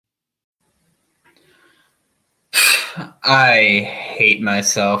I hate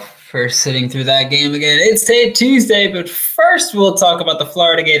myself for sitting through that game again. It's Tape Tuesday, but first we'll talk about the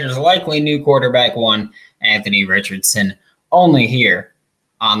Florida Gators' likely new quarterback one, Anthony Richardson, only here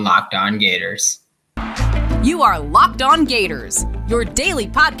on Locked On Gators. You are Locked On Gators, your daily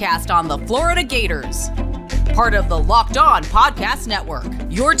podcast on the Florida Gators. Part of the Locked On Podcast Network,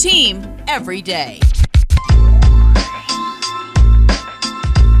 your team every day.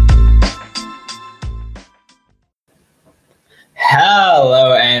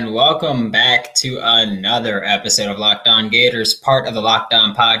 Hello and welcome back to another episode of Locked On Gators, part of the Locked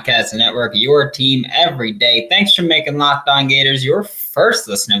On Podcast Network, your team every day. Thanks for making Locked On Gators your first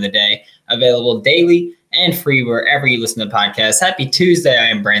listen of the day, available daily and free wherever you listen to podcasts. Happy Tuesday. I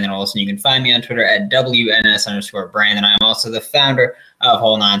am Brandon Olson. You can find me on Twitter at WNS_Brandon. I am also the founder of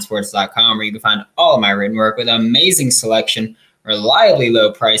Whole9Sports.com, where you can find all of my written work with amazing selection, reliably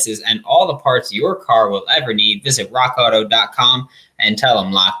low prices, and all the parts your car will ever need. Visit rockauto.com and tell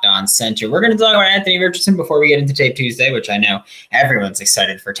them Locked On sent you. We're going to talk about Anthony Richardson before we get into Tape Tuesday, which I know everyone's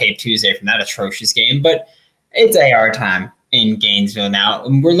excited for Tape Tuesday from that atrocious game, but it's AR time in Gainesville now.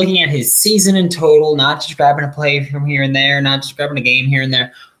 We're looking at his season in total, not just grabbing a play from here and there, not just grabbing a game here and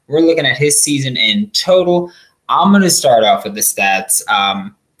there. We're looking at his season in total. I'm going to start off with the stats.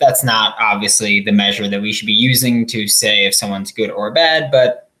 That's not obviously the measure that we should be using to say if someone's good or bad,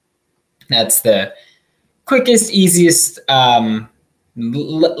 but that's the quickest, easiest,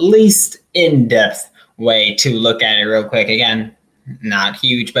 least in-depth way to look at it real quick. Again, not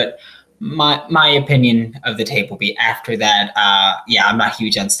huge, but my opinion of the tape will be after that. I'm not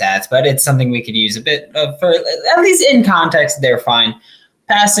huge on stats, but it's something we could use a bit of for, at least in context, they're fine.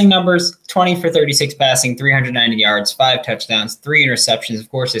 Passing numbers, 20 for 36 passing, 390 yards, 5 touchdowns, 3 interceptions. Of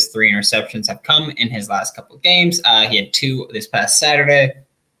course, his 3 interceptions have come in his last couple of games. He had 2 this past Saturday.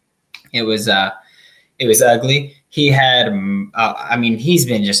 It was ugly. He had, he's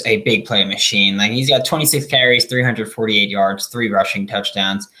been just a big play machine. Like, he's got 26 carries, 348 yards, 3 rushing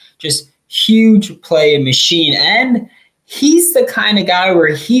touchdowns. Just huge play machine. And he's the kind of guy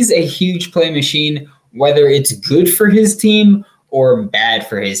where he's a huge play machine, whether it's good for his team or bad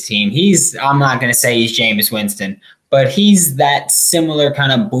for his team. I'm not going to say he's Jameis Winston, but he's that similar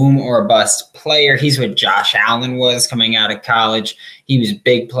kind of boom or bust player. He's what Josh Allen was coming out of college. He was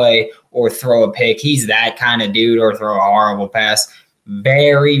big play or throw a pick. He's that kind of dude, or throw a horrible pass.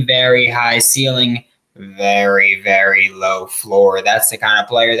 Very, very high ceiling, very, very low floor. That's the kind of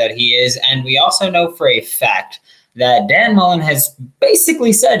player that he is. And we also know for a fact that Dan Mullen has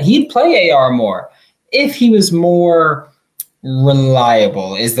basically said he'd play AR more if he was more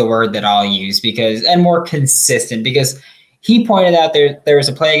reliable, is the word that I'll use, and more consistent, because he pointed out there was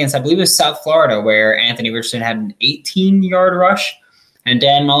a play against, I believe it was South Florida, where Anthony Richardson had an 18-yard rush, and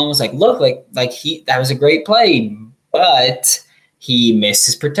Dan Mullen was like, look, that was a great play, but he missed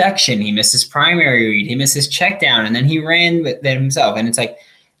his protection, he missed his primary read, he missed his check down, and then he ran with it himself. And it's like,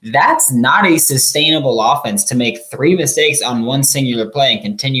 that's not a sustainable offense to make 3 mistakes on one singular play and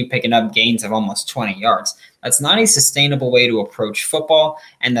continue picking up gains of almost 20 yards. That's not a sustainable way to approach football,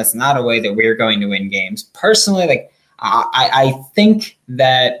 and that's not a way that we're going to win games. Personally, I think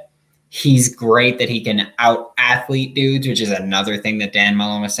that he's great that he can out-athlete dudes, which is another thing that Dan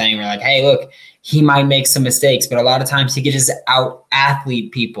Mullen was saying. We're like, hey, look, he might make some mistakes, but a lot of times he can just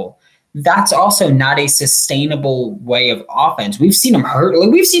out-athlete people. That's also not a sustainable way of offense. We've seen him hurt.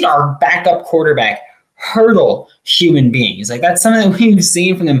 We've seen our backup quarterback hurdle human beings. That's something that we've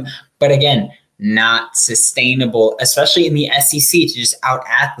seen from them. But again, not sustainable, especially in the SEC, to just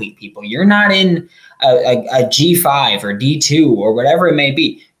out-athlete people. You're not in a G5 or D2 or whatever it may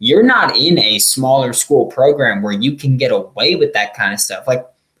be. You're not in a smaller school program where you can get away with that kind of stuff.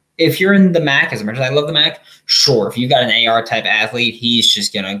 If you're in the MAC, as much as I love the MAC, sure, if you've got an AR-type athlete, he's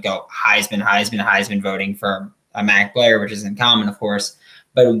just going to go Heisman voting for a MAC player, which isn't common, of course.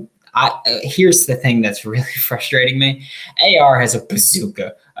 But here's the thing that's really frustrating me. AR has a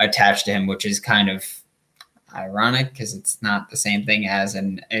bazooka attached to him, which is kind of ironic because it's not the same thing as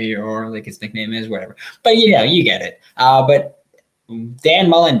an AR, like his nickname is, whatever. But, you get it. But Dan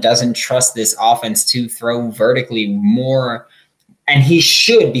Mullen doesn't trust this offense to throw vertically more, and he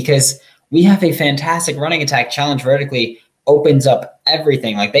should, because we have a fantastic running attack. Challenge vertically opens up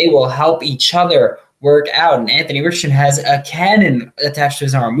everything. They will help each other work out. And Anthony Richardson has a cannon attached to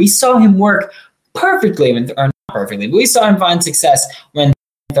his arm. We saw him work perfectly, or not perfectly, but we saw him find success when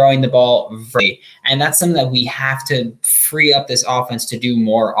throwing the ball vertically. And that's something that we have to free up this offense to do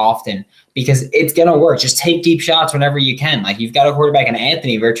more often, because it's going to work. Just take deep shots whenever you can. You've got a quarterback in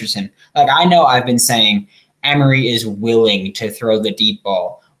Anthony Richardson. I know I've been saying Emory is willing to throw the deep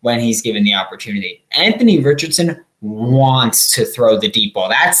ball when he's given the opportunity. Anthony Richardson wants to throw the deep ball.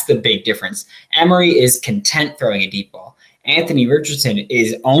 That's the big difference. Emery is content throwing a deep ball. Anthony Richardson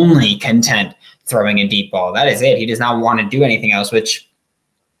is only content throwing a deep ball. That is it. He does not want to do anything else, which,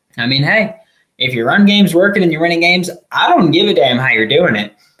 I mean, hey, if your run game's working and you're winning games, I don't give a damn how you're doing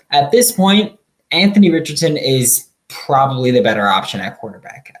it. At this point, Anthony Richardson is probably the better option at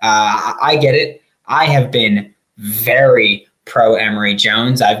quarterback. I get it. I have been very pro Emory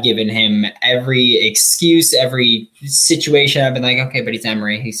Jones. I've given him every excuse, every situation. I've been like, okay, but he's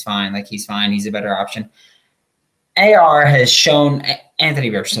Emory. He's fine. Like, he's fine. He's a better option. AR has shown Anthony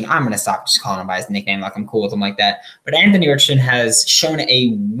Richardson. I'm going to stop just calling him by his nickname like I'm cool with him like that. But Anthony Richardson has shown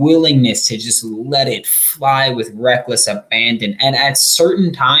a willingness to just let it fly with reckless abandon. And at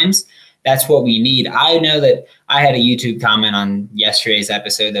certain times, that's what we need. I know that I had a YouTube comment on yesterday's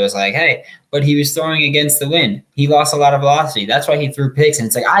episode that was like, hey, but he was throwing against the wind. He lost a lot of velocity. That's why he threw picks. And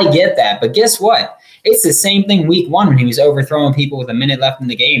it's like, I get that. But guess what? It's the same thing week one when he was overthrowing people with a minute left in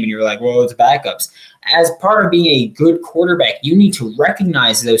the game. And you're like, well, it's backups. As part of being a good quarterback, you need to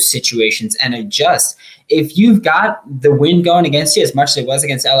recognize those situations and adjust. If you've got the wind going against you as much as it was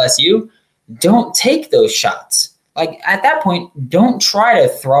against LSU, don't take those shots. Like, at that point, don't try to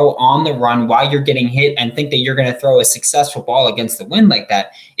throw on the run while you're getting hit and think that you're going to throw a successful ball against the wind like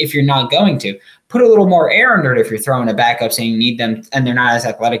that if you're not going to. Put a little more air under it if you're throwing a backup saying you need them and they're not as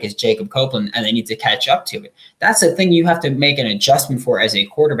athletic as Jacob Copeland and they need to catch up to it. That's the thing you have to make an adjustment for as a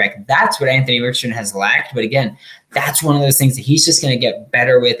quarterback. That's what Anthony Richardson has lacked. But again, that's one of those things that he's just going to get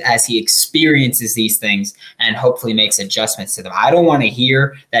better with as he experiences these things and hopefully makes adjustments to them. I don't want to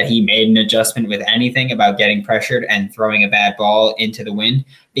hear that he made an adjustment with anything about getting pressured and throwing a bad ball into the wind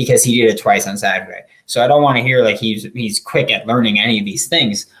because he did it twice on Saturday. So I don't want to hear like he's quick at learning any of these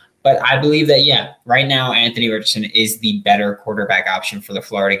things. But I believe that, yeah, right now Anthony Richardson is the better quarterback option for the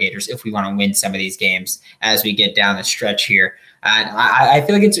Florida Gators if we want to win some of these games as we get down the stretch here. I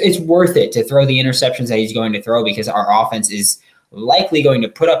feel like it's worth it to throw the interceptions that he's going to throw because our offense is likely going to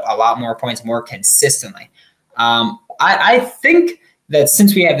put up a lot more points more consistently. I think that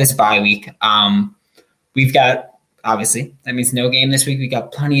since we have this bye week, we've got, obviously, that means no game this week. We've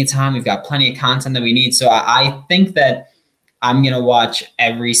got plenty of time. We've got plenty of content that we need. So I think that I'm going to watch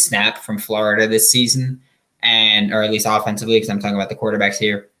every snap from Florida this season, or at least offensively, because I'm talking about the quarterbacks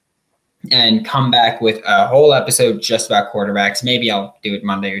here, and come back with a whole episode just about quarterbacks. Maybe I'll do it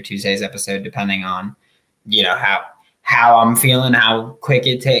Monday or Tuesday's episode, depending on, how I'm feeling, how quick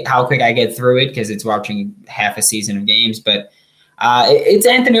I get through it, because it's watching half a season of games. But it's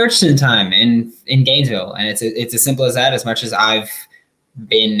Anthony Richardson time in Gainesville, and it's as simple as that. As much as I've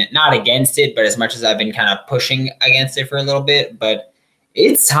been not against it, but as much as I've been kind of pushing against it for a little bit, but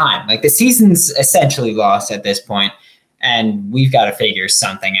it's time. Like, the season's essentially lost at this point, and we've got to figure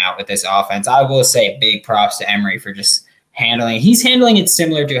something out with this offense. I will say big props to Emory for just he's handling it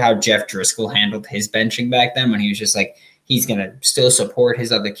similar to how Jeff Driscoll handled his benching back then, when he was just like, he's going to still support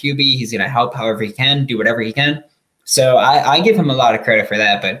his other QB. He's going to help however he can, do whatever he can. So I give him a lot of credit for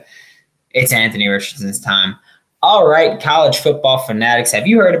that, but it's Anthony Richardson's time. All right, college football fanatics, have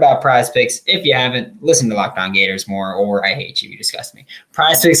you heard about Prize Picks? If you haven't, listen to Locked On Gators more, or I hate you, you disgust me.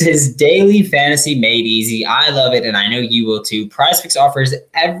 Prize Picks is daily fantasy made easy. I love it, and I know you will too. Prize Picks offers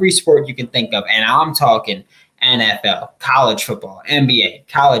every sport you can think of, and I'm talking NFL, college football, NBA,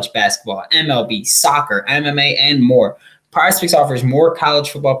 college basketball, MLB, soccer, MMA, and more. Prize Picks offers more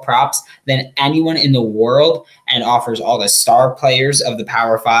college football props than anyone in the world and offers all the star players of the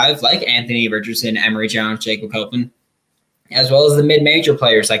Power Five, like Anthony Richardson, Emory Jones, Jacob Copeland, as well as the mid-major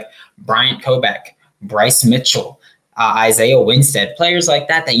players like Bryant Koback, Bryce Mitchell, Isaiah Winstead, players like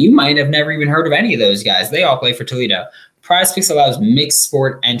that you might have never even heard of any of those guys. They all play for Toledo. Prize Picks allows mixed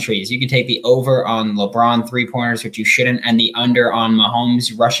sport entries. You can take the over on LeBron three-pointers, which you shouldn't, and the under on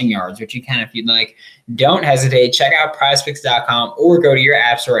Mahomes rushing yards, which you can if you'd like. Don't hesitate. Check out prizepicks.com or go to your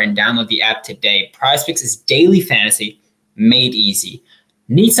app store and download the app today. Prize Picks is daily fantasy made easy.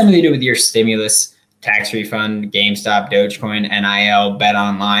 Need something to do with your stimulus, tax refund, GameStop, Dogecoin, NIL, Bet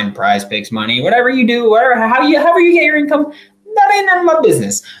Online, Prize Picks money, whatever you do, however you get your income, that ain't none of my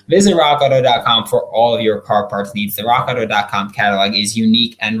business. Visit rockauto.com for all of your car parts needs. The rockauto.com catalog is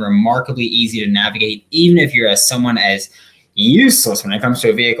unique and remarkably easy to navigate, even if you're someone as useless when it comes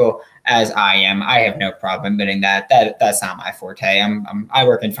to a vehicle as I am. I have no problem admitting that. That's not my forte. I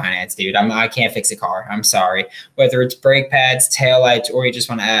work in finance, dude. I can't fix a car. I'm sorry. Whether it's brake pads, taillights, or you just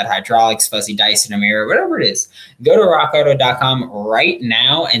want to add hydraulics, fuzzy dice in a mirror, whatever it is, go to rockauto.com right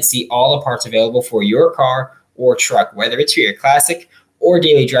now and see all the parts available for your car or truck, whether it's for your classic or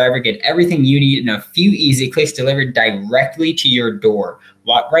daily driver, get everything you need in a few easy clicks delivered directly to your door.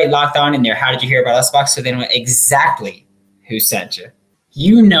 Right locked on in there. How did you hear about us box? So they know exactly who sent you.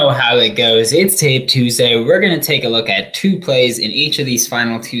 You know how it goes. It's Tape Tuesday. We're going to take a look at 2 plays in each of these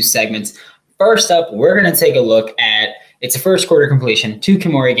final 2 segments. First up, we're going to take a look at, it's a first quarter completion to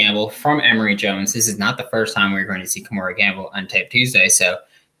Kemore Gamble from Emory Jones. This is not the first time we're going to see Kemore Gamble on Tape Tuesday. So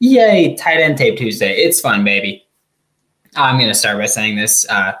yay, tight end Tape Tuesday. It's fun, baby. I'm going to start by saying this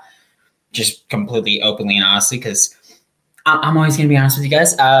just completely openly and honestly, because I'm always going to be honest with you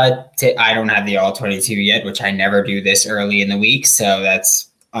guys. I don't have the All-22 yet, which I never do this early in the week, so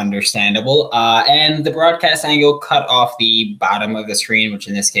that's understandable. And the broadcast angle cut off the bottom of the screen, which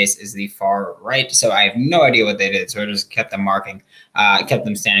in this case is the far right. So I have no idea what they did, so I just kept them marking, kept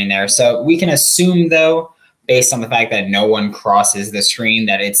them standing there. So we can assume, though, based on the fact that no one crosses the screen,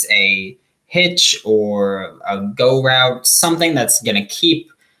 that it's a hitch or a go route, something that's going to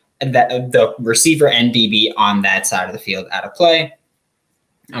keep the receiver and DB on that side of the field out of play.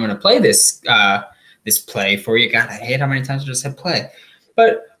 I'm going to play this play for you. God, I hate how many times I just said play.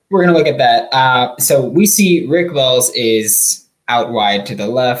 But we're going to look at that. So we see Rick Wells is out wide to the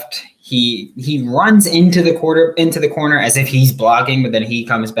left. He runs into the corner as if he's blocking, but then he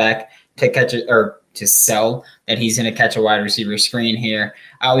comes back to catch it, or to sell that he's going to catch a wide receiver screen here.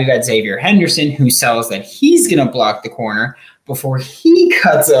 We've got Xavier Henderson, who sells that he's going to block the corner. Before he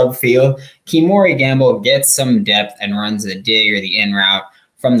cuts upfield, Kemore Gamble gets some depth and runs the dig or the in route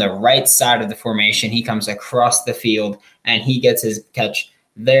from the right side of the formation. He comes across the field and he gets his catch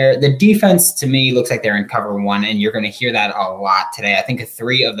there. The defense, to me, looks like they're in cover 1, and you're going to hear that a lot today. I think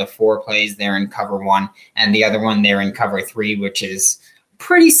 3 of the 4 plays, they're in cover 1, and the other one, they're in cover 3, which is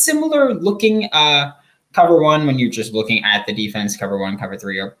pretty similar looking. Cover 1, when you're just looking at the defense, cover 1, cover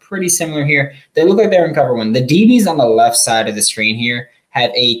 3 are pretty similar here. They look like they're in cover 1. The DBs on the left side of the screen here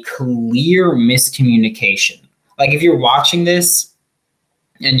have a clear miscommunication. Like, if you're watching this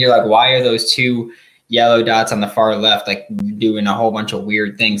and you're like, why are those 2 yellow dots on the far left like doing a whole bunch of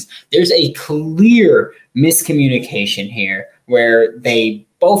weird things? There's a clear miscommunication here where they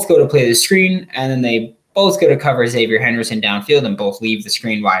both go to play the screen and then they both go to cover Xavier Henderson downfield and both leave the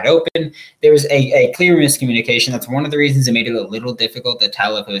screen wide open. There was a clear miscommunication. That's one of the reasons it made it a little difficult to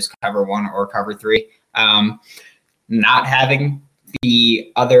tell if it was cover 1 or cover 3. Not having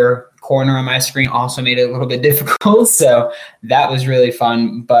the other corner on my screen also made it a little bit difficult. So that was really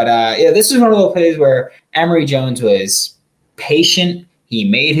fun. But this was one of those plays where Emory Jones was patient. He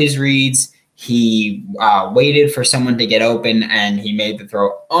made his reads. He waited for someone to get open, and he made the throw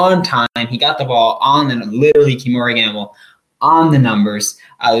on time. He got the ball on, and literally Kemore Gamble on the numbers.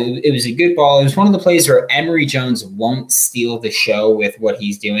 It was a good ball. It was one of the plays where Emory Jones won't steal the show with what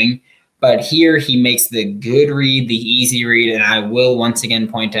he's doing. But here he makes the good read, the easy read, and I will once again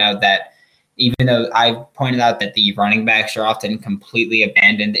point out that even though I pointed out that the running backs are often completely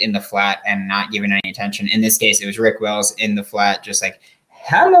abandoned in the flat and not given any attention, in this case it was Rick Wells in the flat, just like,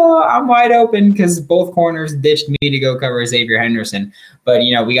 hello, I'm wide open, because both corners ditched me to go cover Xavier Henderson. But,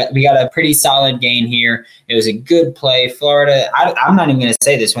 we got a pretty solid gain here. It was a good play. Florida, I'm not even going to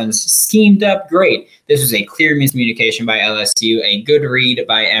say this one's schemed up great. This was a clear miscommunication by LSU, a good read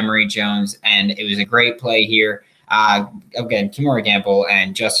by Emory Jones, and it was a great play here. Again, Kemore Gamble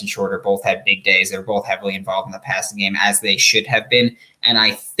and Justin Shorter both had big days. They're both heavily involved in the passing game, as they should have been. And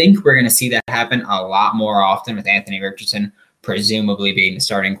I think we're going to see that happen a lot more often with Anthony Richardson presumably being the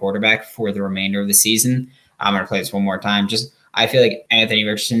starting quarterback for the remainder of the season. I'm going to play this one more time. I feel like Anthony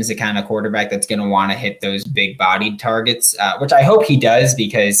Richardson is the kind of quarterback that's going to want to hit those big-bodied targets, which I hope he does,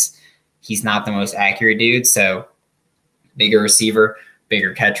 because he's not the most accurate dude. So bigger receiver,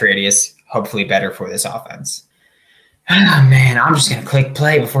 bigger catch radius, hopefully better for this offense. Oh, man, I'm just going to click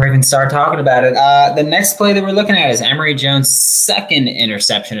play before I even start talking about it. The next play that we're looking at is Emory Jones' second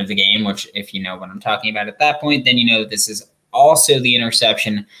interception of the game, which if you know what I'm talking about at that point, then you know that this is also the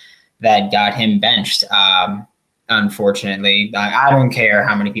interception that got him benched. Unfortunately, I don't care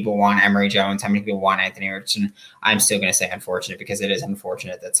how many people want Emory Jones, how many people want Anthony Richardson. I'm still going to say unfortunate, because it is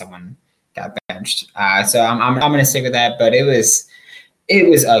unfortunate that someone got benched. So I'm going to stick with that. But it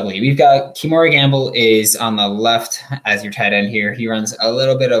was ugly. We've got Kemore Gamble is on the left as your tight end here. He runs a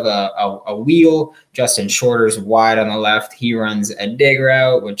little bit of a wheel. Justin Shorter's wide on the left. He runs a dig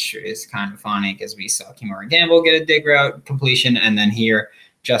route, which is kind of funny because we saw Kemore Gamble get a dig route completion. And then here,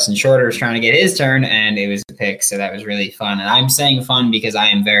 Justin Shorter is trying to get his turn, and it was a pick. So that was really fun. And I'm saying fun because I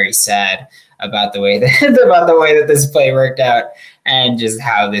am very sad about the way that this play worked out and just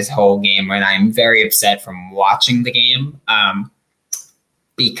how this whole game went. I'm very upset from watching the game.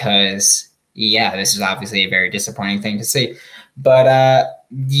 Because, this is obviously a very disappointing thing to see. But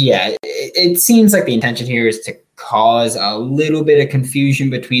yeah, it seems like the intention here is to cause a little bit of confusion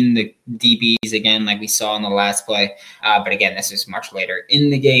between the DBs again, like we saw in the last play. But again, this is much later in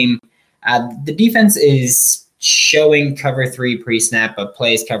the game. The defense is showing cover 3 pre-snap, but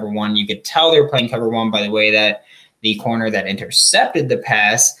plays cover 1. You could tell they're playing cover 1 by the way that the corner that intercepted the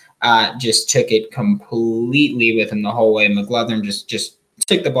pass just took it completely with him the whole way. McGlothern just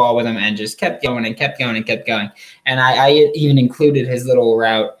took the ball with him and just kept going and kept going and kept going. And I even included his little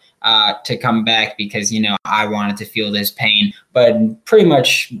route to come back because, I wanted to feel this pain. But pretty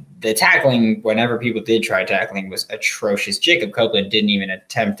much the tackling, whenever people did try tackling, was atrocious. Jacob Copeland didn't even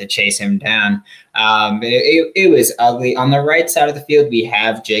attempt to chase him down. It was ugly. On the right side of the field, we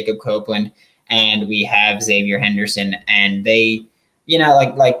have Jacob Copeland and we have Xavier Henderson. And they,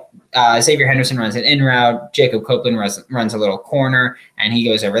 Xavier Henderson runs an in route. Jacob Copeland runs a little corner, and he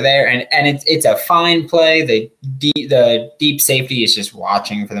goes over there. And it's a fine play. The deep safety is just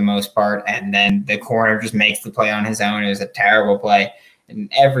watching for the most part, and then the corner just makes the play on his own. It was a terrible play in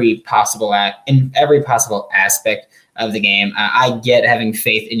every possible aspect of the game. I get having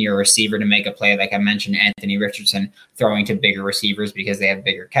faith in your receiver to make a play. Like I mentioned, Anthony Richardson throwing to bigger receivers because they have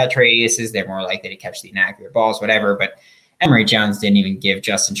bigger catch radiuses. They're more likely to catch the inaccurate balls, whatever. But Emory Jones didn't even give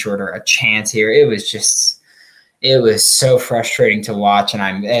Justin Shorter a chance here. It was so frustrating to watch. And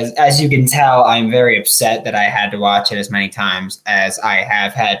I'm, as you can tell, I'm very upset that I had to watch it as many times as I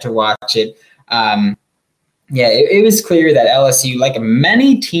have had to watch it. It was clear that LSU, like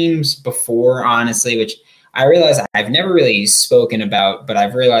many teams before, honestly, which I realize I've never really spoken about, but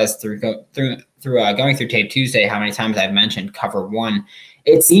I've realized through going through Tape Tuesday how many times I've mentioned cover 1.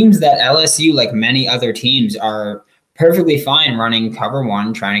 It seems that LSU, like many other teams, are perfectly fine running cover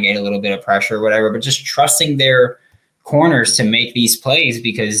 1, trying to get a little bit of pressure or whatever, but just trusting their corners to make these plays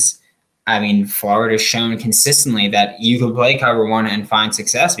because, Florida's shown consistently that you can play cover 1 and find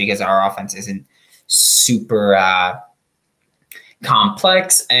success because our offense isn't super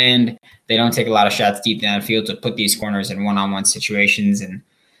complex and they don't take a lot of shots deep downfield to put these corners in one-on-one situations. And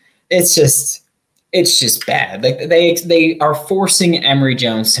it's just bad. Like they are forcing Emory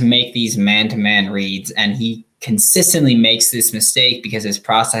Jones to make these man-to-man reads, and he consistently makes this mistake because his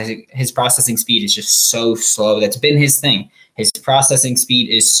processing speed is just so slow. That's been his thing. His processing speed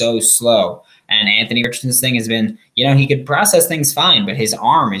is so slow. And Anthony Richardson's thing has been, he could process things fine, but his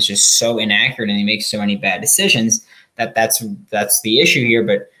arm is just so inaccurate and he makes so many bad decisions that's the issue here.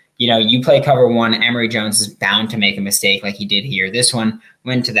 But, you play cover 1, Emory Jones is bound to make a mistake like he did here. This one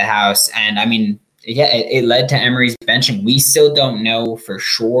went to the house, and it led to Emory's benching. We still don't know for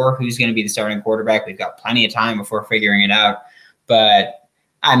sure who's going to be the starting quarterback. We've got plenty of time before figuring it out. But,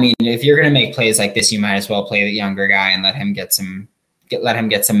 if you're going to make plays like this, you might as well play the younger guy and let him get some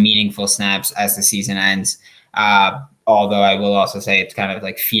meaningful snaps as the season ends. Although I will also say it's kind of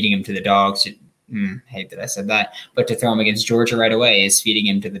like feeding him to the dogs. Hate that I said that. But to throw him against Georgia right away is feeding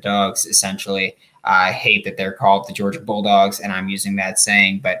him to the dogs, essentially. I hate that they're called the Georgia Bulldogs, and I'm using that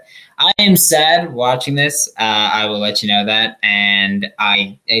saying. But I am sad watching this. I will let you know that. And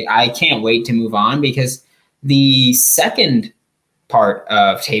I can't wait to move on because the second part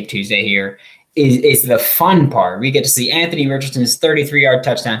of Tape Tuesday here is the fun part. We get to see Anthony Richardson's 33-yard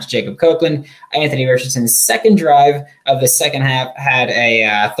touchdown to Jacob Copeland. Anthony Richardson's second drive of the second half had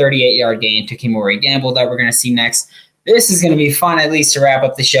a 38-yard gain to Kimori Gamble that we're going to see next. This is going to be fun, at least to wrap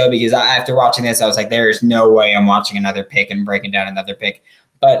up the show, because after watching this, I was like, there is no way I'm watching another pick and breaking down another pick.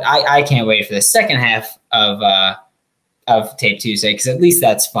 But I can't wait for the second half of Tape Tuesday, because at least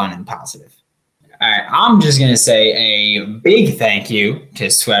that's fun and positive. All right, I'm just going to say a big thank you to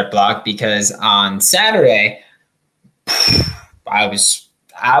Sweatblock because on Saturday, I was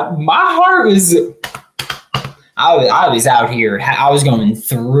out here. I was going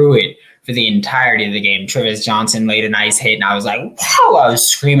through it for the entirety of the game. Travis Johnson laid a nice hit, and I was like, wow, I was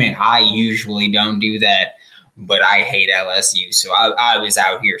screaming. I usually don't do that, but I hate LSU. So I was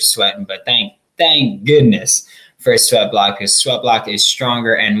out here sweating, but thank goodness for Sweatblock, because Sweatblock is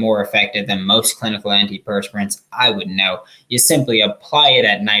stronger and more effective than most clinical antiperspirants I would know. You simply apply it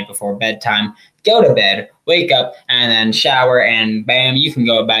at night before bedtime, go to bed, wake up, and then shower, and bam, you can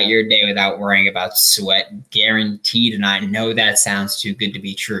go about your day without worrying about sweat. Guaranteed, and I know that sounds too good to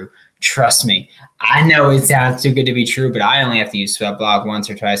be true. Trust me, I know it sounds too good to be true, but I only have to use Sweatblock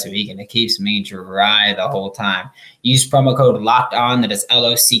once or twice a week, and it keeps me dry the whole time. Use promo code LOCKEDON, that is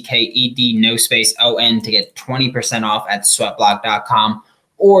LOCKED, no space, ON, to get 20% off at sweatblock.com,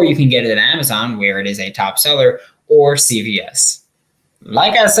 or you can get it at Amazon, where it is a top seller, or CVS.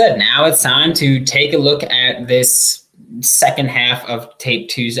 Like I said, now it's time to take a look at this second half of Tape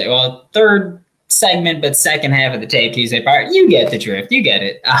Tuesday. Well, third segment, but second half of the tape, Tuesday Pirate. You get the drift. You get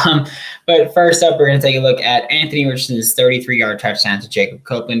it. But first up, we're going to take a look at Anthony Richardson's 33-yard touchdown to Jacob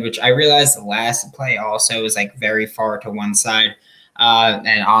Copeland, which I realized the last play also was like very far to one side.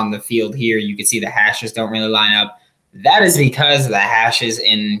 And on the field here, you can see the hashes don't really line up. That is because the hashes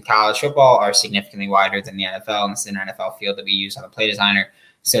in college football are significantly wider than the NFL, and it's an NFL field that we use on the play designer.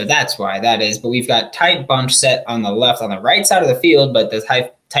 So that's why that is. But we've got tight bunch set on the left, on the right side of the field, but the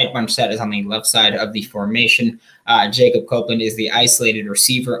tight bunch set is on the left side of the formation. Jacob Copeland is the isolated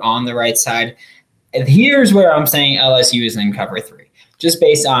receiver on the right side. And here's where I'm saying LSU is in cover 3. Just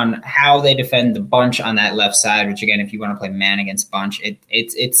based on how they defend the bunch on that left side, which, again, if you want to play man against bunch,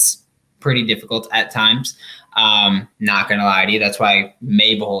 it's pretty difficult at times. Not going to lie to you. That's why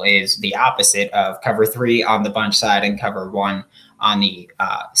Mabel is the opposite of cover 3 on the bunch side and cover 1 on the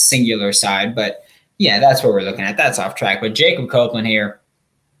singular side. But, yeah, that's what we're looking at. That's off track. But Jacob Copeland here,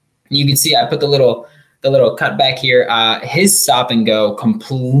 you can see I put the little cut back here. His stop and go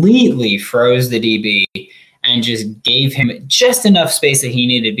completely froze the DB and just gave him just enough space that he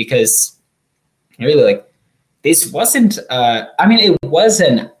needed, because really, this wasn't it was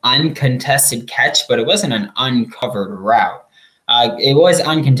an uncontested catch, but it wasn't an uncovered route. It was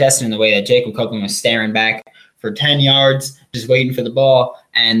uncontested in the way that Jacob Copeland was staring back for 10 yards, just waiting for the ball,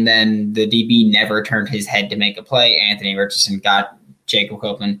 and then the DB never turned his head to make a play. Anthony Richardson got Jacob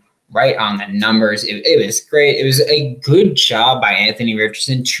Copeland right on the numbers. It was great. It was a good job by Anthony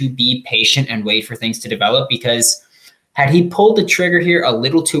Richardson to be patient and wait for things to develop, because had he pulled the trigger here a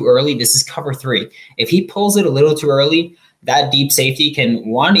little too early, this is cover 3. If he pulls it a little too early, that deep safety can,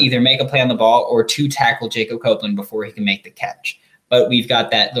 1, either make a play on the ball, or 2, tackle Jacob Copeland before he can make the catch. But we've got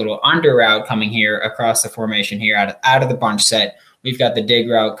that little under route coming here across the formation here out of the bunch set. We've got the dig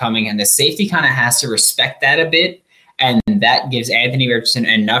route coming, and the safety kind of has to respect that a bit. And that gives Anthony Richardson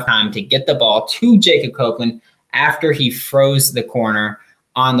enough time to get the ball to Jacob Copeland after he froze the corner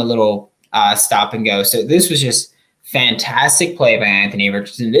on the little stop and go. So this was just fantastic play by Anthony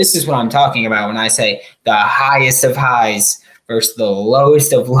Richardson. This is what I'm talking about when I say the highest of highs versus the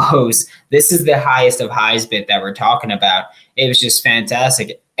lowest of lows. This is the highest of highs bit that we're talking about. It was just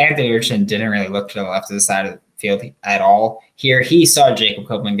fantastic. Anthony Richardson didn't really look to the left of the side of the field at all. Here, he saw Jacob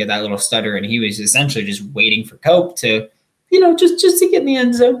Copeland get that little stutter, and he was essentially just waiting for Cope to, just to get in the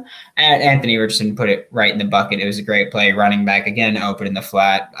end zone. And Anthony Richardson put it right in the bucket. It was a great play. Running back, again, open in the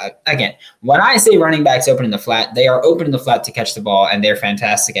flat. Again, when I say running backs open in the flat, they are open in the flat to catch the ball, and they're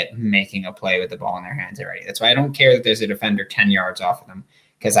fantastic at making a play with the ball in their hands already. That's why I don't care that there's a defender 10 yards off of them,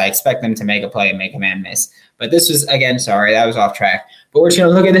 because I expect them to make a play and make a man miss. But this was, again, sorry, that was off track. But we're just going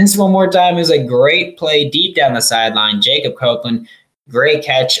to look at this one more time. It was a great play deep down the sideline. Jacob Copeland, great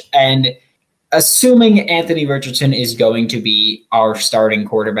catch. And assuming Anthony Richardson is going to be our starting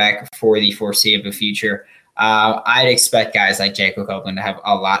quarterback for the foreseeable future, I'd expect guys like Jacob Copeland to have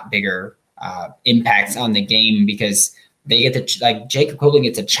a lot bigger impacts on the game, because they get to, Jacob Copeland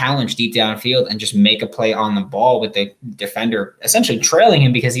gets a challenge deep downfield and just make a play on the ball with the defender essentially trailing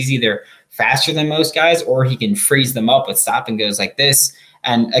him, because he's either faster than most guys or he can freeze them up with stop and goes like this.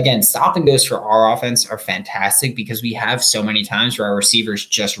 And again, stop and goes for our offense are fantastic, because we have so many times where our receivers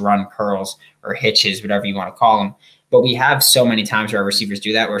just run curls or hitches, whatever you want to call them. But we have so many times where our receivers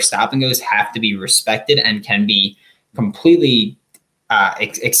do that, where stop and goes have to be respected and can be completely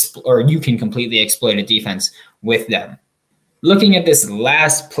you can completely exploit a defense with them. Looking at this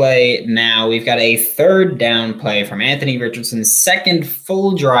last play now, we've got a third down play from Anthony Richardson's second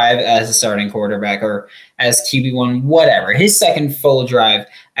full drive as a starting quarterback, or as QB1, whatever. His second full drive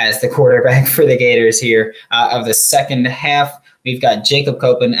as the quarterback for the Gators here of the second half. We've got Jacob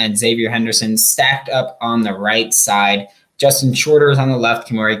Copeland and Xavier Henderson stacked up on the right side. Justin Shorter is on the left.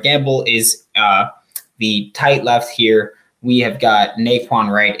 Kimori Gamble is the tight left here. We have got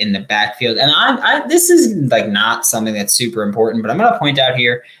Naquan Wright in the backfield. And this is not something that's super important, but I'm going to point out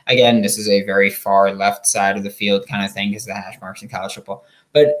here, again, this is a very far left side of the field kind of thing, because the hash marks in college football.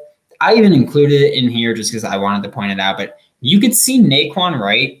 But I even included it in here just because I wanted to point it out. But you could see Naquan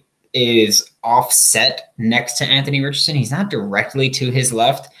Wright is offset next to Anthony Richardson. He's not directly to his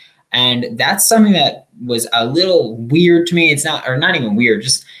left. And that's something that was a little weird to me. It's not even weird,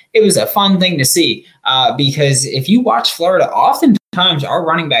 just it was a fun thing to see, because if you watch Florida, oftentimes our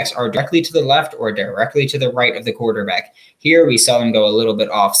running backs are directly to the left or directly to the right of the quarterback. Here we saw them go a little bit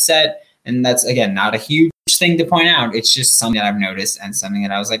offset, and that's, again, not a huge thing to point out. It's just something that I've noticed and something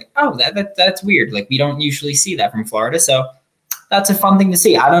that I was like, oh, that's weird. We don't usually see that from Florida, so that's a fun thing to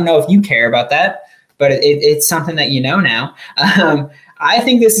see. I don't know if you care about that, but it's something that you know now. I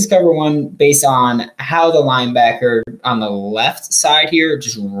think this is cover one based on how the linebacker on the left side here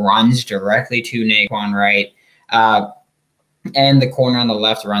just runs directly to Naquan Wright. And the corner on the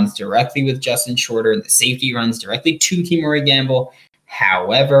left runs directly with Justin Shorter, and the safety runs directly to Kemore Gamble.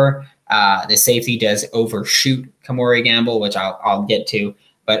 However, the safety does overshoot Kemore Gamble, which I'll get to.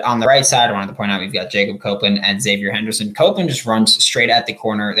 But on the right side, I wanted to point out we've got Jacob Copeland and Xavier Henderson. Copeland just runs straight at the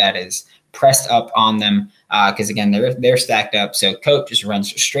corner that is pressed up on them because, again, they're stacked up. So Cope just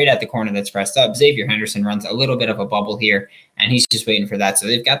runs straight at the corner that's pressed up. Xavier Henderson runs a little bit of a bubble here, and he's just waiting for that. So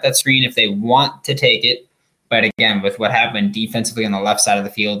they've got that screen if they want to take it. But, again, with what happened defensively on the left side of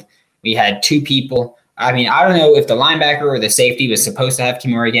the field, we had two people. I mean, I don't know if the linebacker or the safety was supposed to have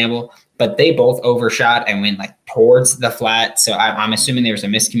Kemore Gamble, but they both overshot and went towards the flat. So I'm assuming there was a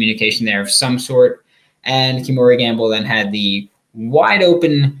miscommunication there of some sort. And Kemore Gamble then had the wide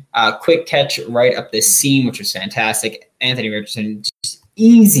open quick catch right up the seam, which was fantastic. Anthony Richardson, just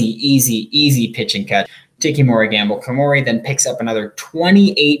easy pitch and cut to Kemore Gamble. Kemore then picks up another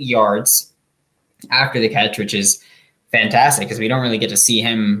 28 yards after the catch, which is fantastic because we don't really get to see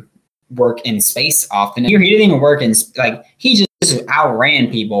him work in space often. He didn't even work in he just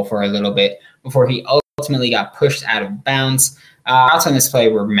outran people for a little bit before he ultimately got pushed out of bounds. Routes on this play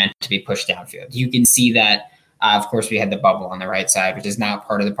were meant to be pushed downfield. You can see that. Of course, we had the bubble on the right side, which is not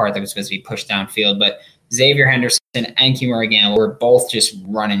part of the part that was supposed to be pushed downfield. But Xavier Henderson and Kemore Gamble were both just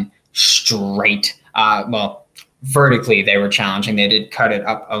running straight. Vertically, they were challenging. They did cut it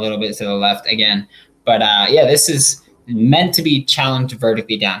up a little bit to the left again. But, this is meant to be challenged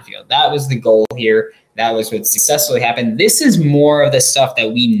vertically downfield. That was the goal here. That was what successfully happened. This is more of the stuff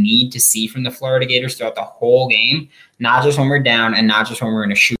that we need to see from the Florida Gators throughout the whole game, not just when we're down and not just when we're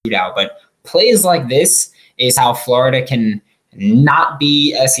in a shootout. But plays like this is how Florida can not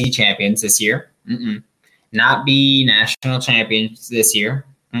be SEC champions this year, not be national champions this year,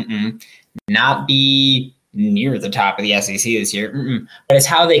 not be near the top of the SEC this year, but it's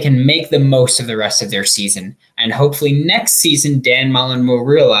how they can make the most of the rest of their season. And hopefully next season, Dan Mullen will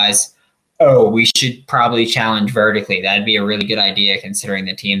realize, we should probably challenge vertically. That'd be a really good idea considering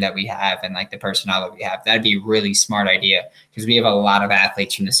the team that we have and the personnel that we have. That'd be a really smart idea because we have a lot of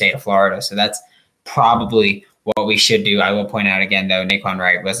athletes from the state of Florida. So that's probably what we should do. I will point out again, though, Naquan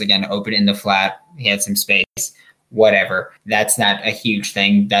Wright was, again, open in the flat. He had some space. Whatever. That's not a huge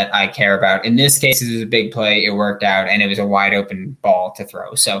thing that I care about. In this case, it was a big play. It worked out, and it was a wide open ball to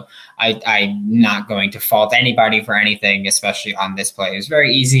throw. So I'm not going to fault anybody for anything, especially on this play. It was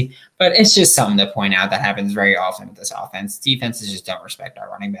very easy, but it's just something to point out that happens very often with this offense. Defenses just don't respect our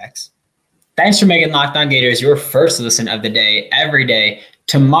running backs. Thanks for making Locked On Gators your first listen of the day every day.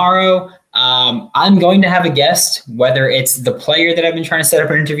 Tomorrow, I'm going to have a guest, whether it's the player that I've been trying to set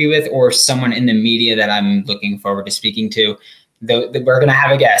up an interview with or someone in the media that I'm looking forward to speaking to. We're going to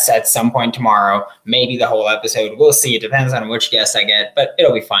have a guest at some point tomorrow, maybe the whole episode. We'll see. It depends on which guest I get, but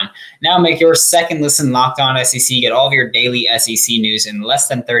it'll be fun. Now make your second listen Locked On SEC. Get all of your daily SEC news in less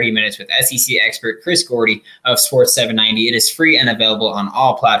than 30 minutes with SEC expert Chris Gordy of Sports 790. It is free and available on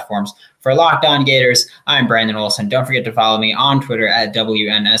all platforms. For Locked On Gators, I'm Brandon Olson. Don't forget to follow me on Twitter at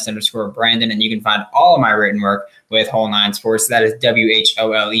WNS_Brandon, and you can find all of my written work with Whole Nine Sports. That is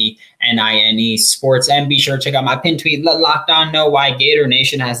WHOLENINE Sports. And be sure to check out my pin tweet. Let Locked On know why Gator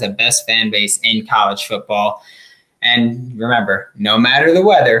Nation has the best fan base in college football. And remember, no matter the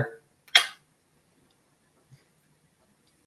weather,